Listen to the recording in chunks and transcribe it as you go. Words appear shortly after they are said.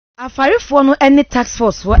Afarifo no ene task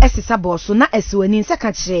force wo esisa boso na esiwani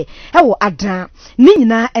nsaka kire wo adan ni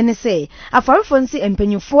nyina ene se afarifo nsi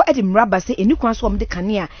empanyufo edi mraba se eni kwan so omde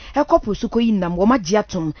kanea ekopo su koyi nam wo magye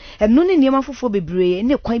atom eno ne niam afofo bebree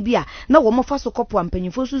ne kwan bia na wo mofa so kopo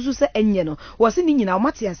ampanyufo susu se enye no wo se ni nyina wo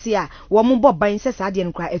mate ase a wo mo boban se saade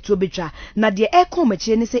nkra etuo betwa na de ekon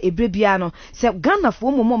makire ne se ebrebia no se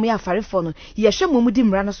ganafo momom ya afarifo no ye hwe momudi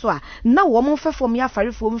mra no so a na wo mo fefom ya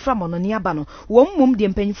afarifo mo fra mono ne aba no wo mom de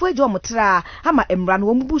empanyufo jo motra ama emra no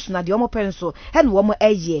wo busu na de wo penso he no wo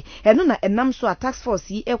eye eno na enam so a task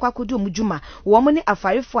force yi ekwakodo mujuma wo mo ne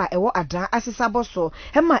afarifo a ewo adan asesa boso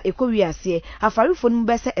he ma ekowi ase afarifo no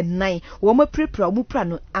be se ennan wo mo prepare wo pra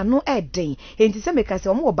no ano eden enti se meka se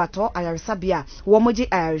wo mo bato ayaresabia wo mo gi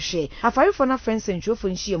ayarehwe afarifo na friends ntwofo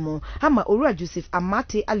nhyiemu ama Owura Joseph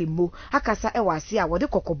Amate Alimo akasa ewa ase a wo de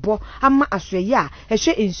kokobo ama asoye a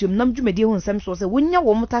ehwe ensuom nam dwumadi ho nsem so se wonya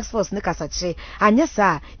wo mo task force ne kasa kire anya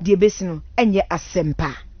sa de besino enye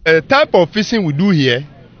asempa. The type of fishing we do here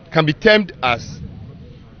can be termed as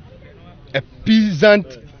a peasant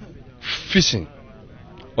fishing,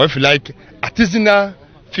 or if you like, artisanal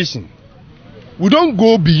fishing. We don't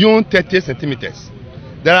go beyond 30 centimeters.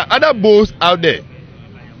 There are other boats out there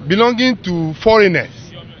belonging to foreigners,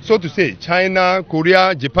 so to say, China,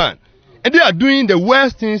 Korea, Japan, and they are doing the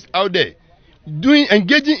worst things out there, being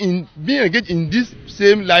engaged in this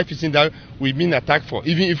same life fishing that we've been attacked for,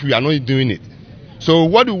 even if we are not doing it. So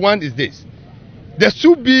what we want is this: there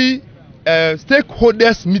should be a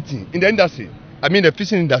stakeholders meeting in the industry, I mean the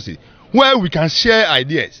fishing industry, where we can share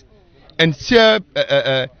ideas and share,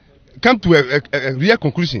 come to a real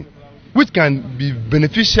conclusion, which can be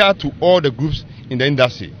beneficial to all the groups in the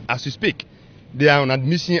industry. As we speak, they are on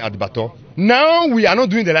admission at the Bato. Now we are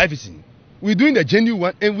not doing the live fishing; we're doing the genuine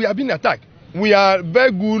one, and we are being attacked. We are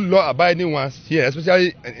very good law-abiding ones here,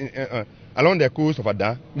 especially along the coast of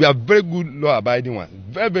Ada. We are very good law-abiding ones,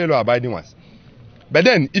 very law-abiding ones. But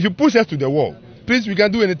then, if you push us to the wall, please, we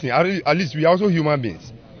can do anything. At least we are also human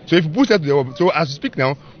beings. So if you push us to the wall, so as we speak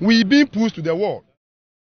now, we being pushed to the wall.